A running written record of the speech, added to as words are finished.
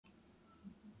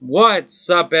What's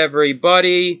up,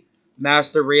 everybody?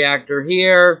 Master Reactor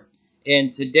here,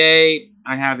 and today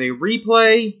I have a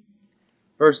replay.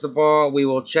 First of all, we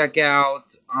will check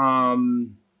out,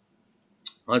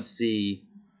 let's see,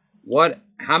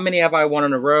 how many have I won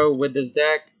in a row with this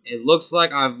deck? It looks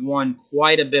like I've won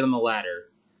quite a bit on the ladder.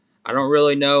 I don't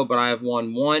really know, but I have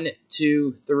won 1,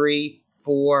 2, 3,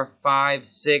 4, 5,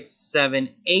 6, 7,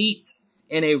 8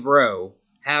 in a row.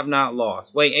 Have not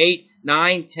lost. Wait, 8,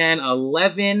 9, 10,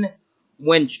 11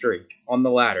 win streak on the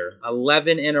ladder.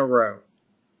 11 in a row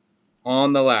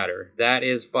on the ladder. That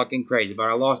is fucking crazy.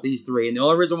 But I lost these 3. And the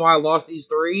only reason why I lost these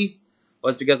 3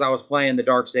 was because I was playing the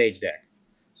Dark Sage deck.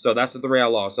 So that's the 3 I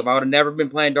lost. So if I would have never been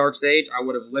playing Dark Sage, I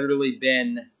would have literally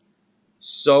been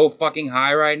so fucking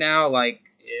high right now. Like,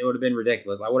 it would have been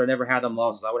ridiculous. I would have never had them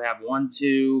losses. I would have 1,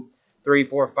 2, 3,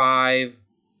 4, 5,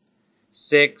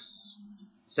 6,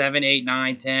 7, 8,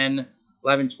 9, 10,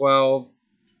 11, 12,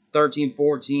 13,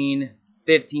 14,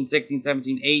 15, 16,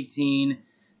 17, 18,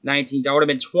 19. That would have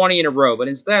been 20 in a row. But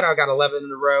instead, I got 11 in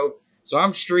a row. So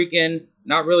I'm streaking.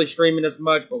 Not really streaming as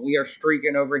much, but we are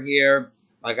streaking over here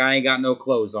like I ain't got no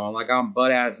clothes on. Like I'm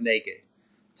butt-ass naked.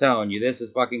 I'm telling you, this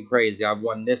is fucking crazy. I've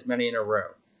won this many in a row.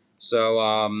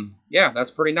 So, yeah,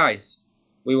 that's pretty nice.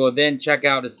 We will then check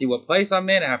out to see what place I'm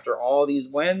in after all these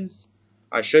wins.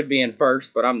 I should be in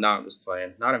first, but I'm not. I'm just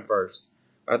playing. Not in first.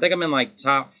 But I think I'm in, like,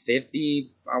 top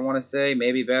 50, I want to say.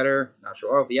 Maybe better. Not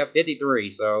sure. Oh, yeah,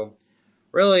 53. So,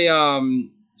 really,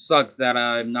 sucks that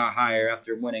I'm not higher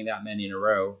after winning that many in a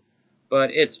row.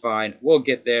 But it's fine. We'll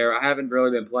get there. I haven't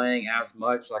really been playing as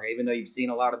much. Like, even though you've seen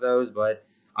a lot of those, but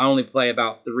I only play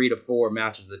about 3 to 4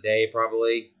 matches a day,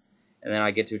 probably. And then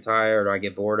I get too tired or I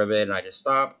get bored of it and I just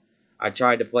stop. I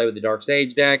tried to play with the Dark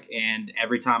Sage deck, and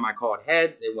every time I called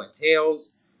heads, it went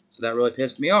tails. So that really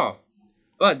pissed me off.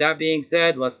 But that being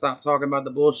said, let's stop talking about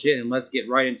the bullshit and let's get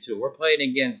right into it. We're playing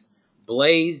against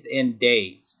Blazed and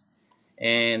Dazed.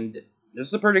 And this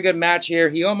is a pretty good match here.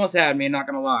 He almost had me, not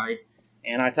going to lie.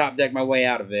 And I top decked my way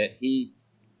out of it. He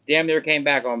damn near came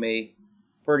back on me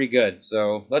pretty good.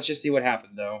 So let's just see what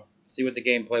happened, though. See what the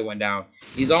gameplay went down.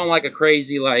 He's on like a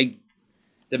crazy, like,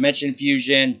 Dimension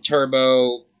Fusion,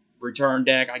 Turbo, Return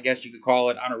deck, I guess you could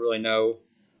call it. I don't really know.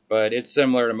 But it's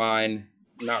similar to mine.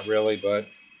 Not really, but...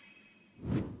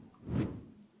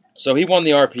 So he won the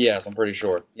RPS, I'm pretty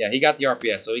sure. Yeah, he got the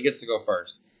RPS, so he gets to go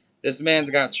first. This man's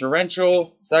got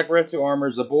Torrential, Sakuretsu Armor,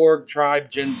 Zaborg,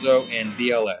 Tribe, Jinzo, and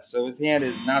BLS. So his hand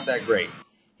is not that great.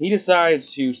 He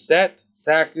decides to set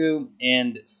Saku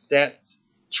and set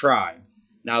Tribe.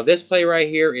 Now, this play right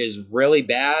here is really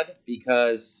bad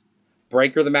because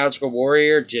Breaker the Magical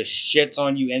Warrior just shits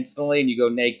on you instantly and you go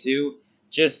neg-2.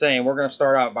 Just saying, we're going to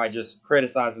start out by just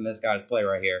criticizing this guy's play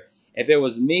right here. If it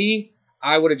was me,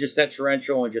 I would have just set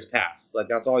Torrential and just passed. Like,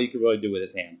 that's all you could really do with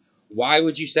his hand. Why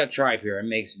would you set Tribe here? It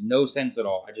makes no sense at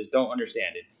all. I just don't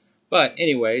understand it. But,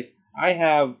 anyways, I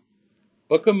have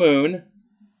Book of Moon,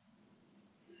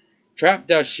 Trap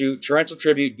Dust Shoot, Torrential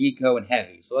Tribute, Deco, and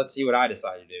Heavy. So let's see what I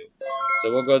decide to do.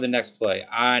 So we'll go to the next play.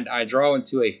 And I draw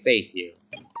into a Faith here.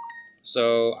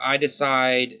 So I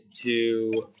decide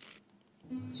to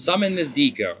summon this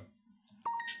Deco.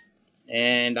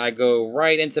 And I go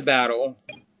right into battle.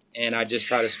 And I just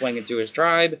try to swing into his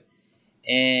Tribe.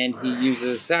 And he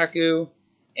uses Saku.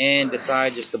 And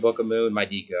decide just to Book of Moon my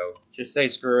Deco. Just say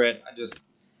screw it. I just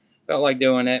felt like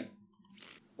doing it.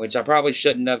 Which I probably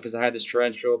shouldn't have because I had this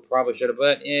Torrential. Probably should have.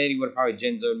 But he would have probably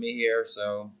Jinzo'd me here.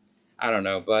 So I don't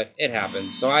know. But it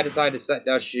happens. So I decided to set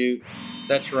Dust Shoot.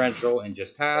 Set Torrential and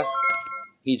just pass.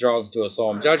 He draws into a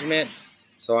Solemn Judgment.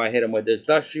 So I hit him with this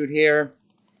Dust Shoot here.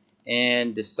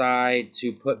 And decide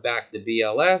to put back the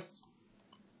BLS.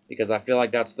 Because I feel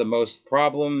like that's the most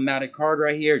problematic card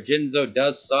right here. Jinzo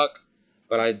does suck.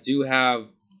 But I do have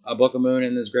a Book of Moon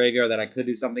in this graveyard that I could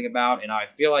do something about. And I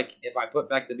feel like if I put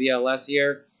back the BLS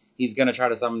here, he's going to try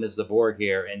to summon this Zaborg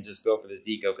here and just go for this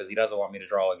Deco. Because he doesn't want me to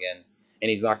draw again. And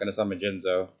he's not going to summon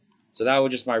Jinzo. So that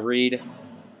was just my read.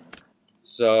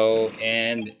 So,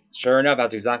 and sure enough,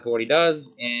 that's exactly what he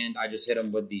does. And I just hit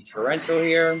him with the Torrential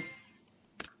here.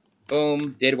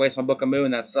 Boom. Did waste my Book of Moon.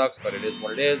 That sucks, but it is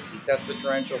what it is. He sets the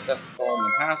Torrential, sets the Solemn,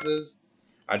 and passes.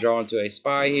 I draw into a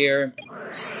Spy here.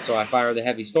 So I fire the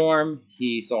Heavy Storm.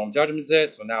 He Solemn Judgments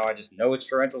it. So now I just know it's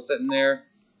Torrential sitting there.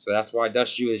 So that's why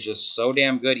Dust Shoot is just so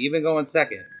damn good. Even going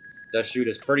second, Dust Shoot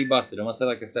is pretty busted. Unless I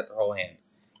like to set the whole hand.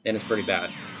 Then it's pretty bad.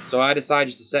 So I decide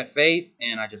just to set Faith,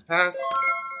 and I just pass.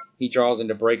 He draws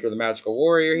into Breaker the Magical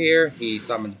Warrior here. He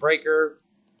summons Breaker.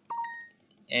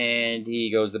 And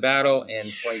he goes to battle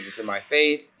and swings it to my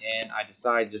Faith. And I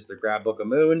decide just to grab Book of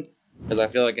Moon. Because I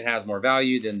feel like it has more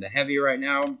value than the Heavy right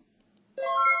now.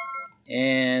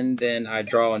 And then I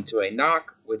draw into a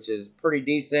knock, which is pretty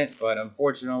decent, but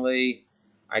unfortunately,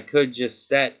 I could just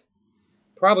set,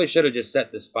 probably should have just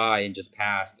set the spy and just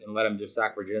passed and let him just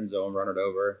sack Yugioh and run it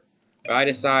over. But I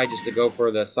decide just to go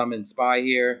for the summon spy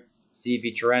here, see if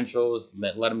he torrentials,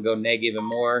 let him go neg even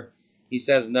more. He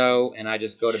says no, and I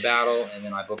just go to battle, and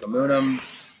then I book a moon him.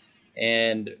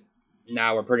 And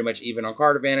now we're pretty much even on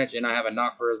card advantage, and I have a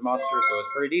knock for his monster, so it's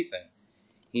pretty decent.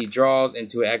 He draws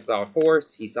into an exiled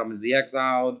force. He summons the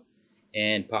exiled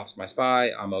and pops my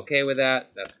spy. I'm okay with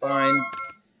that. That's fine.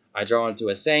 I draw into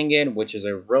a Sangan, which is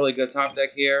a really good top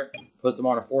deck here. Puts him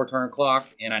on a 4-turn clock,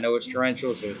 and I know it's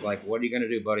torrential, so it's like, what are you going to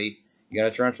do, buddy? You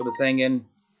got to torrential the Sangan.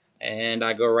 And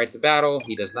I go right to battle.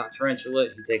 He does not torrential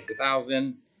it. He takes the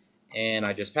 1,000, and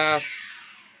I just pass.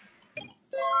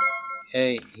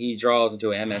 Okay, he draws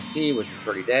into an MST, which is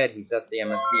pretty dead. He sets the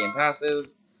MST and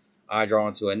passes. I draw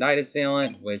into a Night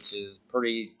Assailant, which is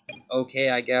pretty okay,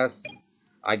 I guess.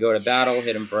 I go to battle,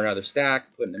 hit him for another stack,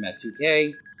 putting him at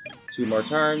 2k. 2 more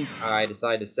turns. I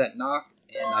decide to set knock,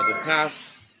 and I just pass.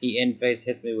 He in-face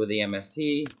hits me with the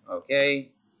MST. Okay.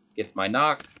 Gets my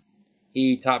knock.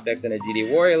 He top decks in a DD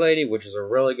Warrior Lady, which is a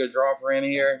really good draw for him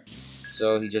here.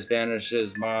 So he just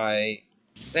banishes my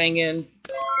Sangan.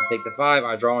 I take the 5.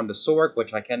 I draw into Sork,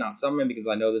 which I cannot summon because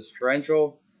I know this is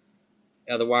torrential.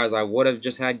 Otherwise, I would have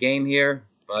just had game here.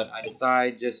 But I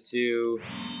decide just to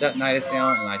set Night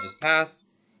Assailant, and I just pass.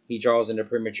 He draws into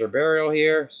Premature Burial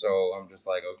here, so I'm just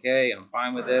like, okay, I'm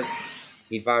fine with this.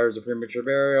 He fires a Premature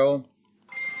Burial.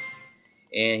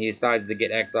 And he decides to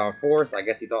get Exile Force. I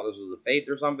guess he thought this was the Faith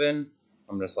or something.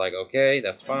 I'm just like, okay,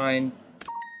 that's fine.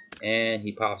 And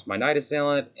he pops my Night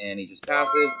Assailant, and he just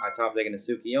passes. I top deck into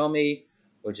Tsukiyomi,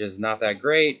 which is not that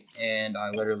great. And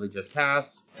I literally just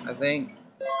pass, I think.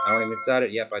 I don't even set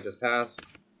it. Yep, I just pass.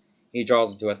 He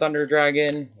draws into a Thunder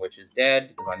Dragon, which is dead,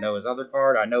 because I know his other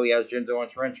card. I know he has Jinzo on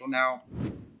Torrential now,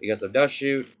 because of Dust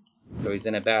Shoot. So he's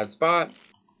in a bad spot.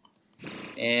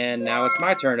 And now it's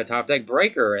my turn to top deck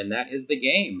Breaker, and that is the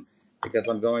game. Because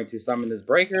I'm going to summon this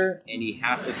Breaker, and he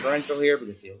has to Torrential here,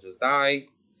 because he'll just die.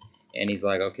 And he's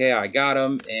like, okay, I got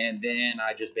him. And then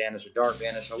I just banish a Dark,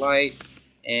 banish a Light,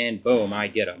 and boom, I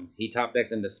get him. He top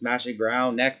decks into Smashing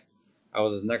Ground next. That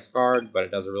was his next card, but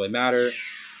it doesn't really matter,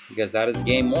 because that is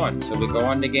game 1. So we go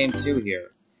on to game 2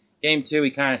 here. Game 2,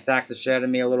 he kind of sacks the shit out of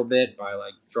me a little bit by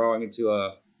like drawing into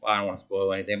a, well, I don't want to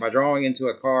spoil anything, by drawing into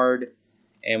a card,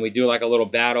 and we do like a little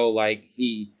battle. Like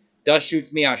he dust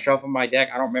shoots me, I shuffle my deck.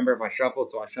 I don't remember if I shuffled,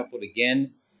 so I shuffled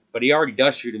again, but he already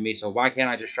dust shooted me, so why can't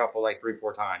I just shuffle like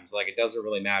 3-4 times? Like, it doesn't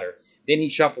really matter. Then he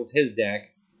shuffles his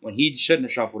deck when he shouldn't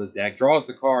have shuffled his deck, draws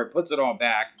the card, puts it all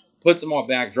back, puts them all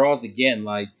back, draws again,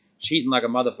 like cheating like a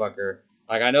motherfucker.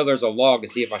 Like, I know there's a log to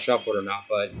see if I shuffled or not,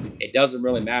 but it doesn't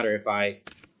really matter if I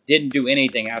didn't do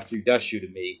anything after you dust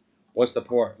shooted me. What's the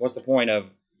point? What's the point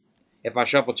of, if I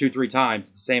shuffle 2-3 times,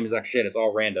 it's the same exact shit. It's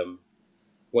all random.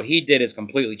 What he did is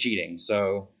completely cheating.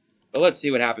 So, but let's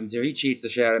see what happens here. He cheats the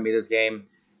shit out of me this game.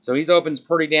 So he opens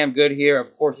pretty damn good here.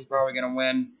 Of course, he's probably going to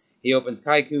win. He opens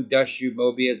Kaiku, Dust Shoot,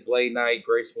 Mobius, Blade Knight,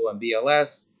 Graceful, and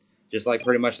BLS. Just like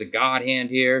pretty much the God hand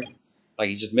here. Like,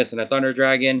 he's just missing a Thunder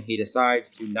Dragon. He decides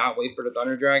to not wait for the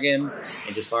Thunder Dragon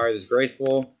and just fire this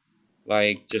Graceful.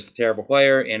 Like, just a terrible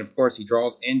player. And, of course, he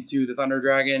draws into the Thunder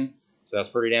Dragon. So that's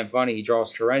pretty damn funny. He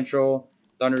draws Torrential,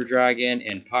 Thunder Dragon,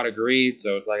 and Pot of Greed.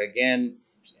 So it's like, again,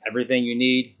 just everything you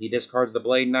need. He discards the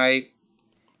Blade Knight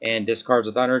and discards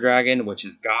the Thunder Dragon, which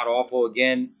is god-awful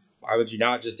again. Why would you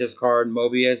not just discard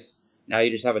Mobius? Now you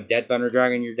just have a dead Thunder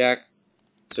Dragon in your deck.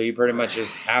 So you pretty much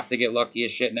just have to get lucky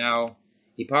as shit now.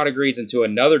 He Pot of Greeds into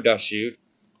another Dust Shoot,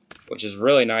 which is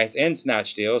really nice, and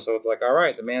Snatch Steal. So it's like,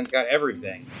 alright, the man's got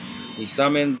everything. He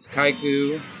summons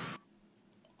Kaiku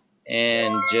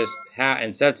and just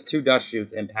sets 2 Dust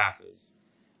Shoots and passes.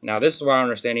 Now this is what I don't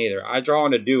understand either. I draw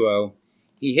on a duo.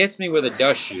 He hits me with a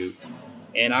Dust Shoot,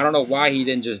 and I don't know why he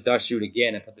didn't just Dust Shoot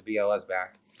again and put the BLS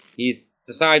back. He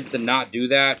decides to not do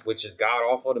that, which is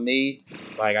god-awful to me.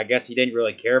 Like, I guess he didn't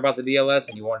really care about the BLS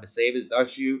and he wanted to save his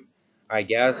Dust Shoot, I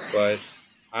guess. But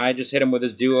I just hit him with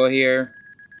his duo here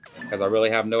because I really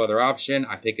have no other option.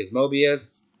 I pick his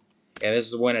Mobius, and this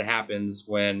is when it happens,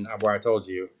 where I told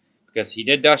you. Because he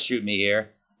did Dust Shoot me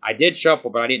here. I did shuffle,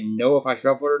 but I didn't know if I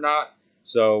shuffled or not.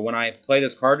 So when I play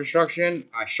this card destruction,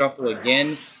 I shuffle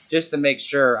again just to make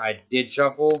sure I did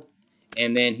shuffle.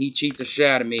 And then he cheats the shit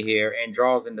out of me here and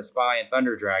draws into Spy and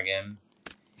Thunder Dragon.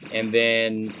 And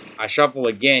then I shuffle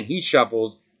again. He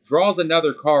shuffles, draws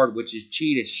another card, which is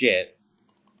cheat as shit.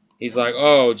 He's like,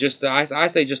 oh, I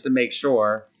say just to make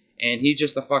sure. And he's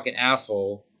just a fucking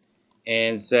asshole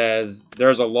and says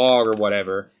there's a log or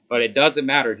whatever. But it doesn't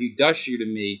matter. If you Dust Shooted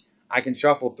me, I can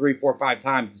shuffle 3, 4, 5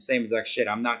 times the same exact shit.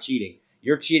 I'm not cheating.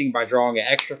 You're cheating by drawing an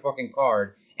extra fucking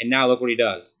card, and now look what he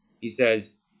does. He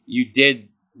says,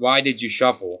 why did you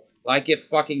shuffle? Like it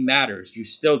fucking matters. You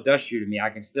still dust shoot me. I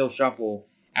can still shuffle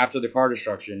after the card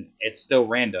destruction. It's still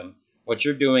random. What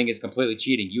you're doing is completely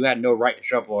cheating. You had no right to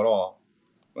shuffle at all.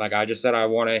 Like I just said,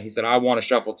 he said, I want to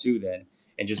shuffle too then,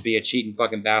 and just be a cheating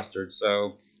fucking bastard.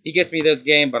 So he gets me this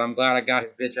game, but I'm glad I got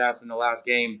his bitch ass in the last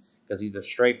game, because he's a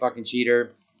straight fucking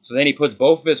cheater. So then he puts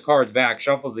both of his cards back,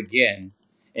 shuffles again,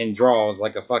 and draws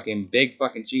like a fucking big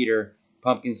fucking cheater,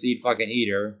 pumpkin seed fucking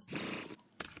eater.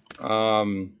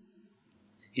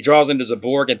 He draws into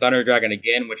Zaborg and Thunder Dragon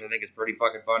again, which I think is pretty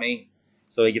fucking funny.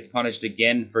 So he gets punished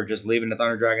again for just leaving the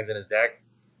Thunder Dragons in his deck,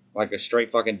 like a straight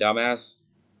fucking dumbass.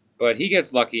 But he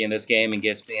gets lucky in this game and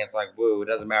gets me. It's like, woo, it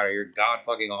doesn't matter. You're god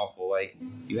fucking awful. Like,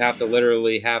 you have to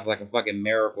literally have like a fucking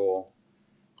miracle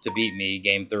to beat me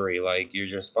game 3. Like, you're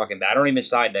just fucking... I don't even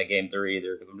side that game 3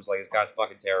 either, because I'm just like, this guy's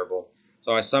fucking terrible.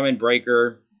 So I summon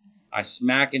Breaker. I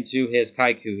smack into his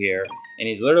Kaiku here, and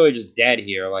he's literally just dead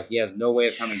here. Like, he has no way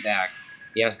of coming back.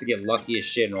 He has to get lucky as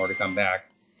shit in order to come back.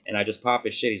 And I just pop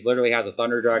his shit. He literally has a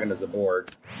Thunder Dragon as a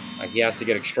board. Like, he has to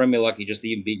get extremely lucky just to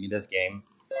even beat me this game.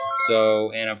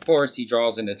 So, and of course, he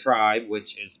draws into Tribe,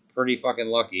 which is pretty fucking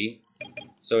lucky.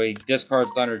 So he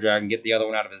discards Thunder Dragon, get the other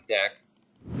one out of his deck.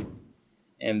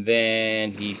 And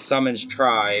then he summons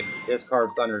Tribe,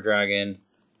 discards Thunder Dragon,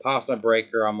 pops my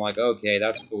Breaker. I'm like, okay,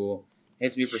 that's cool.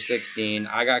 Hits me for 16.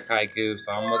 I got Kaiku,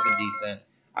 so I'm looking decent.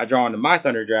 I draw into my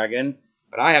Thunder Dragon,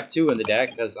 but I have 2 in the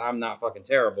deck because I'm not fucking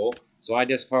terrible. So I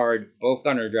discard both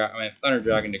Thunder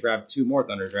Dragon to grab 2 more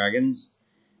Thunder Dragons.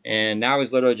 And now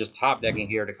he's literally just top decking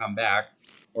here to come back,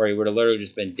 or he would have literally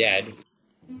just been dead.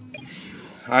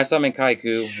 I summon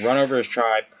Kaiku, run over his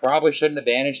Tribe. Probably shouldn't have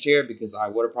banished here because I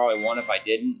would have probably won if I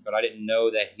didn't, but I didn't know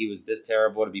that he was this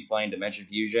terrible to be playing Dimension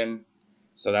Fusion.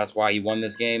 So that's why he won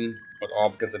this game, was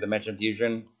all because of Dimension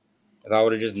Fusion. If I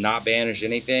would have just not banished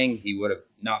anything, he would have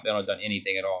not been able to done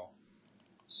anything at all.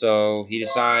 So he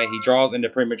draws into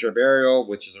Premature Burial,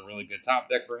 which is a really good top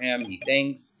deck for him, he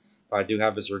thinks. But I do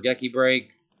have his Regeki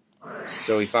Break.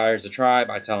 So he fires the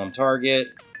Tribe, I tell him target,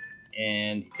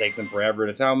 and it takes him forever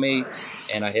to tell me,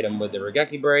 and I hit him with the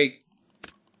Regeki Break,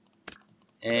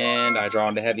 and I draw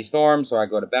into Heavy Storm, so I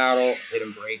go to battle, hit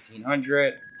him for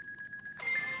 1800,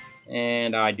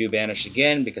 and I do banish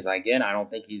again, because again, I don't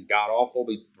think he's god-awful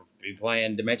be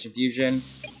playing Dimension Fusion,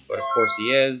 but of course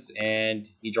he is, and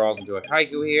he draws into a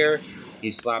Kaiku here,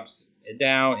 he slaps it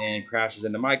down and crashes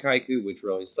into my Kaiku, which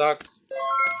really sucks.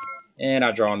 And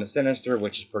I draw into Sinister,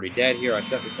 which is pretty dead here. I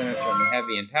set the Sinister in the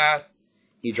Heavy and pass.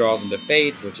 He draws into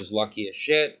Faith, which is lucky as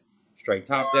shit. Straight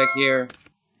top deck here.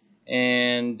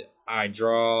 And I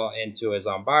draw into a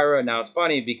Zombira. Now, it's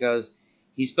funny because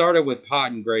he started with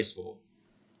Pot and Graceful.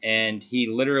 And he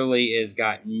literally has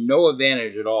got no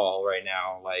advantage at all right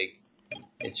now. Like,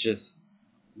 it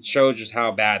shows just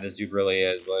how bad this dude really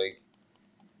is. Like,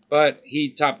 but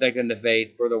he top decked into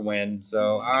Faith for the win,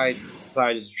 so I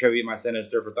decided to tribute my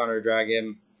Sinister for Thunder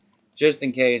Dragon, just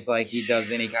in case like he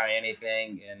does any kind of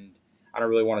anything, and I don't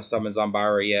really want to summon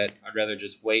Zombira yet. I'd rather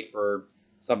just wait for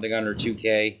something under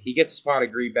 2k. He gets a Spot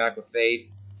of Greed back with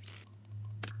Faith,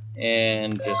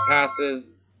 and just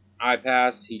passes. I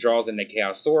pass. He draws into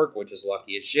Chaos Sork, which is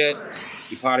lucky as shit.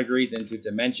 He Pot of Greeds into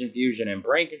Dimension Fusion and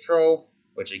Brain Control,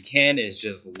 which again is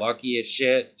just lucky as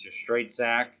shit, just straight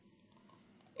sack.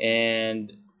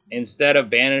 And instead of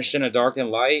banishing a Dark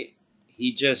and Light,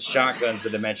 he just shotguns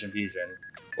the Dimension Fusion,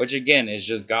 which again is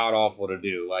just god-awful to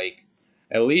do. Like,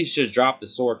 at least just drop the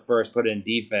Sork first, put it in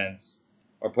defense,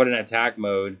 or put it in attack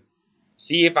mode.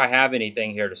 See if I have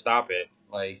anything here to stop it.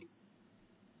 Like,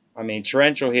 I mean,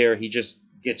 Torrential here, he just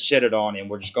gets shitted on, and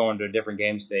we're just going to a different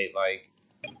game state. Like,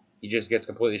 he just gets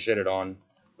completely shitted on.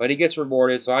 But he gets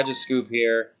rewarded, so I just scoop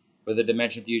here with a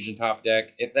Dimension Fusion top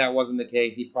deck. If that wasn't the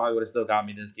case, he probably would have still got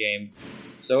me this game.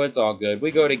 So it's all good.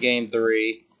 We go to game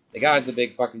 3. The guy's a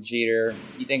big fucking cheater.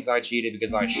 He thinks I cheated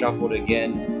because I shuffled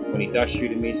again when he dust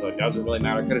shooted me, so it doesn't really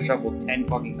matter. I could have shuffled 10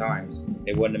 fucking times.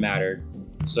 It wouldn't have mattered.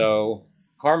 So,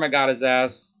 Karma got his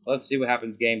ass. Let's see what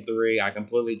happens game 3. I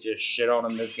completely just shit on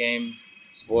him this game.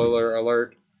 Spoiler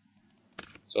alert.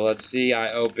 So let's see. I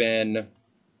open...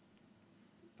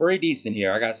 pretty decent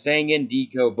here. I got Sangan,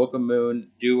 Deco, Book of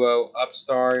Moon, Duo,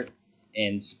 Upstart,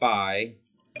 and Spy.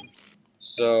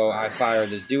 So I fire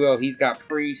this Duo. He's got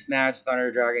Snatch,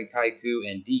 Thunder Dragon, Kaiku,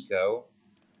 and Deco.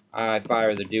 I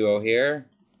fire the Duo here.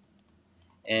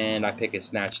 And I pick his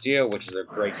Snatch Deal, which is a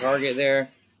great target there.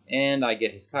 And I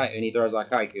get his Kaiku, and he throws out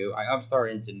Kaiku. I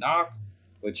Upstart into Knock,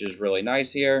 which is really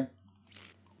nice here.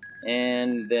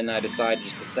 And then I decide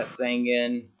just to set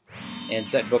Sangan. and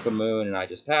set Book of Moon, and I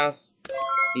just pass.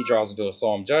 He draws into a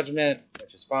Solemn Judgment,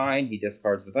 which is fine. He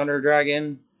discards the Thunder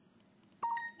Dragon.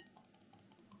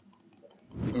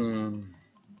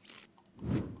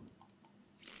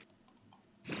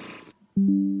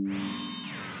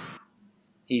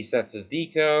 He sets his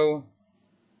deco.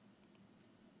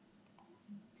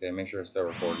 Okay, make sure it's still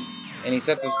recording. And he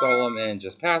sets his Solemn and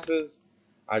just passes.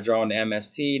 I draw an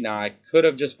MST. Now, I could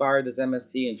have just fired this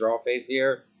MST and draw face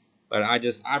here, but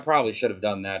I probably should have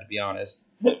done that, to be honest.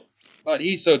 But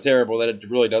he's so terrible that it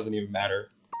really doesn't even matter.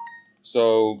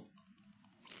 So,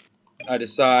 I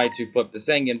decide to flip the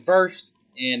Sengen first,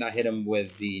 and I hit him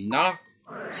with the knock.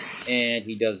 And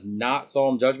he does not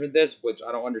Solemn Judgment this, which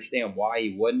I don't understand why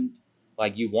he wouldn't.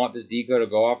 Like, you want this deco to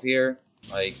go off here.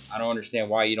 Like, I don't understand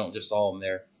why you don't just Solemn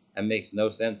there. That makes no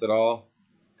sense at all.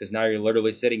 Because now you're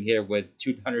literally sitting here with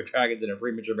 2 Thunder Dragons and a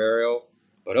Premature Burial.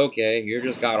 But okay, you're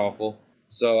just god-awful.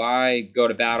 So I go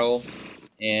to battle,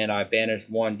 and I banish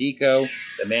 1 deco.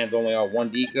 The man's only on 1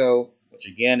 deco, which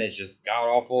again is just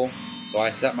god-awful. So I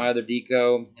set my other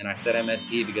deco, and I set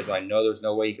MST because I know there's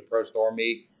no way he could Pro Storm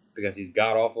me. Because he's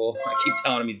god-awful. I keep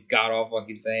telling him he's god-awful. I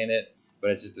keep saying it.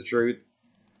 But it's just the truth.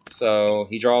 So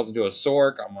he draws into a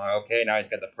Sork. I'm like, okay, now he's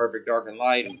got the perfect Dark and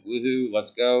Light. Woohoo,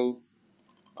 let's go.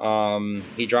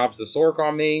 He drops the Sork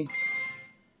on me.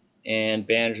 And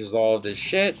banishes all of this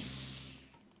shit.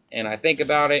 And I think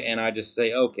about it, and I just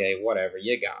say, okay, whatever.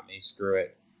 You got me. Screw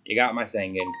it. You got my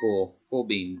Sengen. Cool. Cool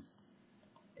beans.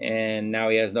 And now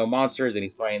he has no monsters, and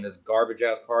he's playing this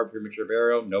garbage-ass card, Premature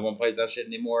Burial. No one plays that shit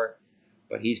anymore.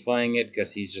 But he's playing it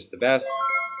because he's just the best.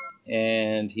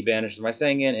 And he banishes my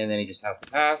Sengen, and then he just has to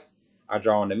pass. I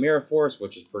draw into Mirror Force,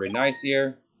 which is pretty nice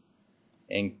here.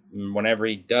 And whenever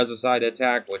he does decide to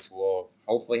attack, which will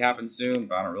hopefully happen soon,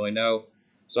 but I don't really know.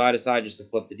 So I decide just to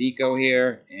flip the deco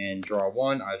here and draw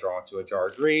 1. I draw into a Jar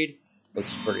of Greed, which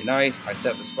is pretty nice. I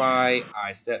set the Spy,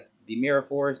 I set the Mirror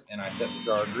Force, and I set the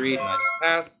Jar of Greed, and I just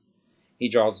pass. He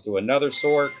draws to another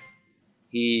Sork.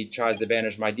 He tries to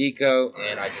banish my deco,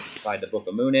 and I just decide to Book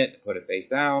of Moon it, put it face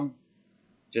down,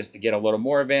 just to get a little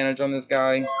more advantage on this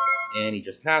guy, and he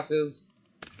just passes.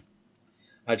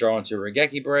 I draw into a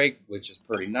Regeki Break, which is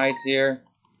pretty nice here.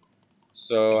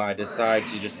 So I decide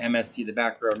to just MST the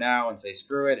back row now and say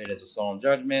screw it, it is a Solemn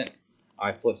Judgment.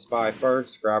 I flip Spy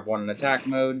first, grab 1 in attack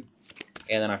mode,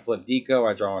 and then I flip deco,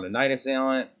 I draw into Night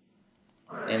Assailant,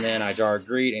 and then I Jar of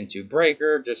Greed into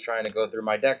Breaker, just trying to go through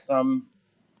my deck some.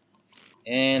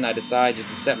 And I decide just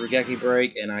to set Regeki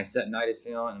Break, and I set Night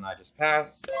Assailant, and I just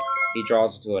pass. He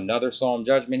draws to another Solemn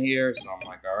Judgment here, so I'm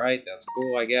like, alright, that's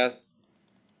cool, I guess.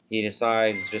 He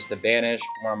decides just to banish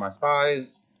 1 of my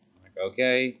Spies. I'm like,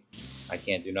 okay, I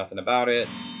can't do nothing about it.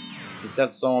 He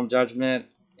sets Solemn Judgment,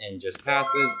 and just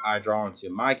passes. I draw into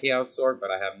my Chaos Sork, but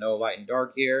I have no Light and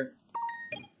Dark here.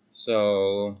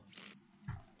 So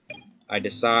I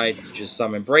decide to just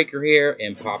summon Breaker here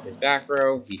and pop his back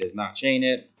row. He does not chain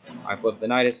it. I flip the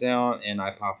Night Assailant and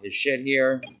I pop his shit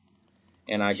here.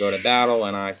 And I go to battle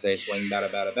and I say swing,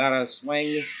 bada, bada, bada,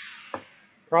 swing.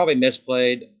 Probably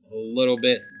misplayed a little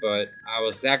bit, but I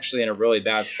was actually in a really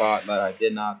bad spot that I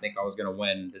did not think I was going to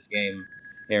win this game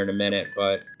here in a minute.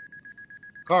 But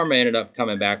Karma ended up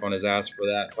coming back on his ass for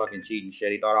that fucking cheating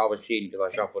shit. He thought I was cheating because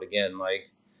I shuffled again. Like,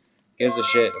 gives a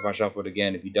shit if I shuffled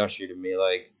again, if you dust shooted me.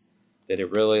 Like, did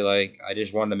it really? Like, I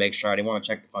just wanted to make sure. I didn't want to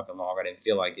check the fucking log. I didn't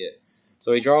feel like it.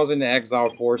 So he draws in the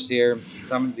Exiled Force here. He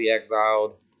summons the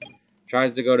Exiled.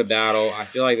 Tries to go to battle. I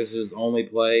feel like this is his only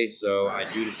play, so I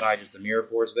do decide just to Mirror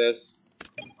Force this.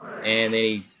 And then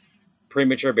he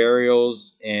Premature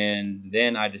Burials, and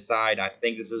then I decide I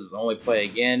think this is his only play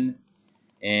again,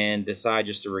 and decide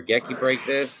just to Regeki Break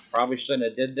this. Probably shouldn't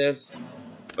have did this,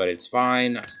 but it's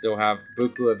fine. I still have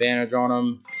Buku advantage on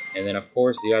him. And then, of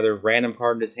course, the other random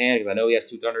card in his hand, because I know he has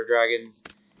 2 Thunder Dragons,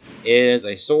 is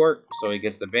a Sork, so he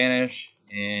gets to banish,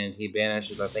 and he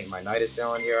banishes, I think, my Night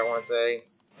Assailant here, I want to say.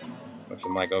 Which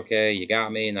I'm like, okay, you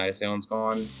got me, Night Assailant's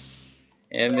gone.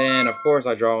 And then, of course,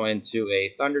 I draw into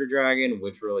a Thunder Dragon,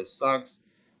 which really sucks,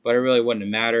 but it really wouldn't have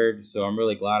mattered, so I'm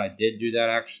really glad I did do that,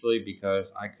 actually,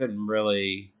 because I couldn't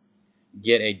really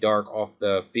get a Dark off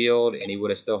the field, and he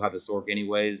would have still had the Sork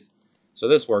anyways. So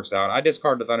this works out. I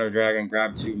discard the Thunder Dragon,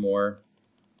 grab 2 more,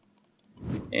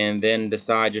 and then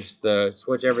decide just to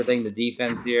switch everything to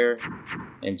defense here,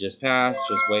 and just pass,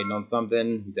 just waiting on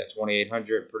something. He's at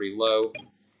 2,800, pretty low.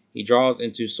 He draws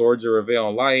into Swords of Reveal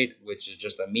and Light, which is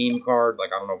just a meme card. Like,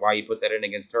 I don't know why you put that in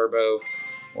against Turbo.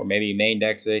 Or maybe he main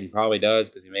decks it. He probably does,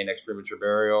 because he main decks Premature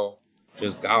Burial.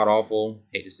 Just god-awful.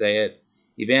 Hate to say it.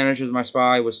 He banishes my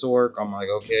Spy with Sork. I'm like,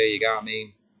 okay, you got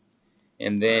me.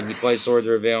 And then he plays Swords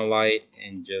of Reveal and Light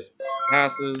and just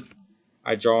passes.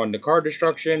 I draw into card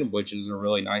destruction, which is a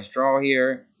really nice draw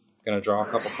here. Gonna draw a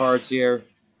couple cards here.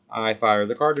 I fire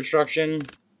the card destruction.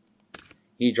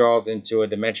 He draws into a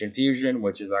Dimension Fusion,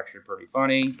 which is actually pretty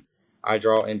funny. I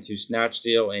draw into Snatch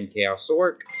Steal and Chaos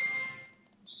Sork.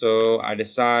 So I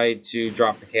decide to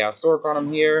drop the Chaos Sork on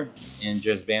him here and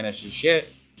just banish his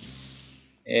shit.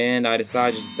 And I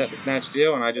decide just to set the Snatch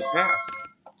Steal and I just pass.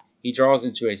 He draws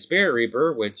into a Spirit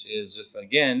Reaper, which is just,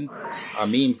 again, a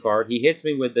meme card. He hits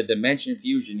me with the Dimension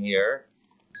Fusion here.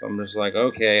 So I'm just like,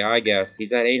 okay, I guess.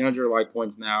 He's at 800 life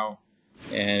points now.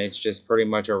 And it's just pretty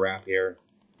much a wrap here.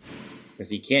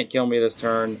 Because he can't kill me this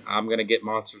turn. I'm going to get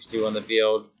Monsters 2 on the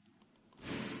field.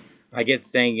 I get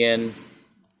Sangan.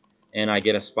 And I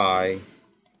get a Spy.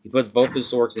 He puts both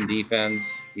his Sorks in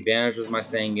defense. He banishes my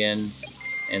Sangan.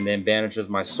 And then banishes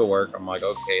my Sork. I'm like,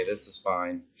 okay, this is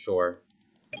fine. Sure.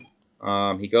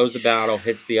 He goes to battle,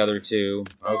 hits the other two.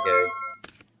 Okay.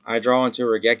 I draw into a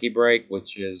Regeki Break,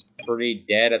 which is pretty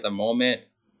dead at the moment.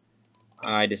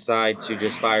 I decide to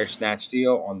just fire Snatch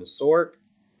Steal on the Sork.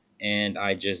 And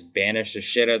I just banish the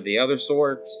shit out of the other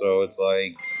Sork. So it's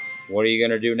like, what are you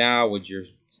going to do now with your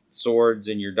swords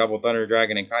and your Double Thunder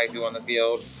Dragon and Kaiku on the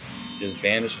field? Just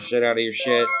banish the shit out of your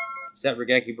shit. Set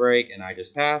Regeki Break, and I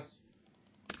just pass.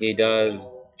 He does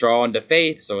draw into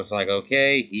Faith, so it's like,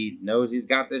 okay, he knows he's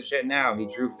got this shit now. He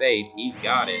drew Faith. He's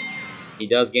got it. He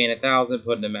does gain 1,000,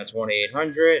 putting him at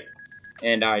 2,800.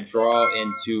 And I draw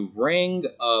into Ring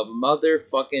of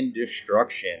Motherfucking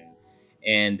Destruction.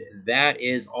 And that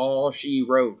is all she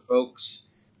wrote, folks.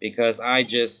 Because I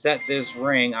just set this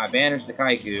ring, I banish the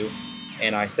Kaiku,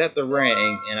 and I set the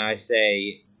ring, and I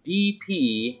say,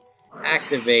 DP,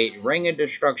 activate Ring of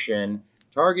Destruction,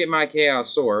 target my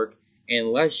Chaos Sork,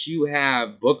 unless you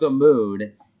have Book of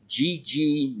Moon,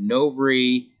 GG, no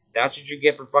re. That's what you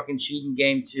get for fucking cheating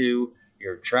game 2.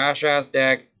 Your trash-ass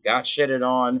deck got shitted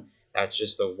on. That's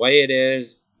just the way it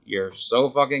is. You're so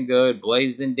fucking good.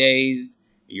 Blazed and Dazed.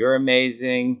 You're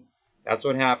amazing. That's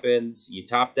what happens. You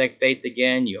top deck Faith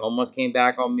again. You almost came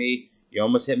back on me. You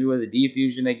almost hit me with a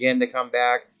Defusion again to come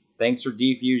back. Thanks for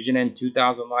Defusion and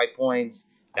 2,000 life points.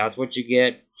 That's what you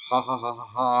get. Ha ha ha ha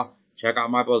ha. Check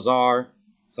out my bazaar.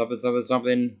 Something, something,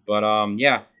 something. But,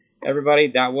 yeah. Everybody,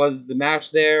 that was the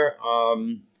match there.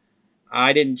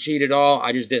 I didn't cheat at all.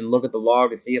 I just didn't look at the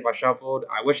log to see if I shuffled.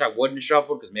 I wish I wouldn't have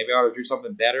shuffled because maybe I would have drew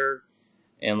something better.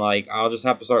 And, like, I'll just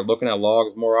have to start looking at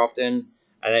logs more often.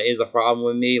 That is a problem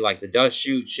with me. Like, the dust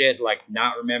shoot shit, like,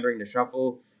 not remembering to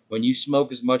shuffle. When you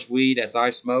smoke as much weed as I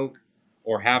smoke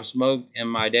or have smoked in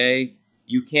my day,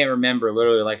 you can't remember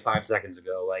literally, like, 5 seconds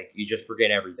ago. Like, you just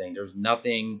forget everything. There's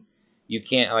nothing you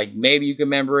can't, like, maybe you can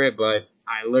remember it, but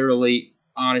I literally,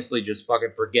 honestly, just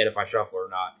fucking forget if I shuffle or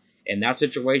not. In that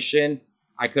situation,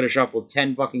 I could have shuffled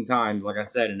 10 fucking times, like I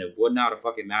said, and it would not have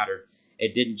fucking mattered.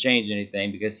 It didn't change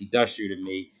anything because he dust shooted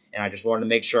me, and I just wanted to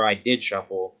make sure I did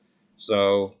shuffle.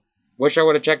 So, wish I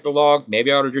would have checked the log.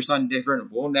 Maybe I would have drew something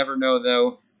different. We'll never know,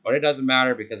 though. But it doesn't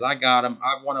matter because I got him.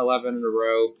 I've won 11 in a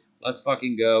row. Let's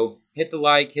fucking go. Hit the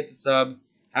like, hit the sub.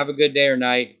 Have a good day or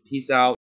night. Peace out.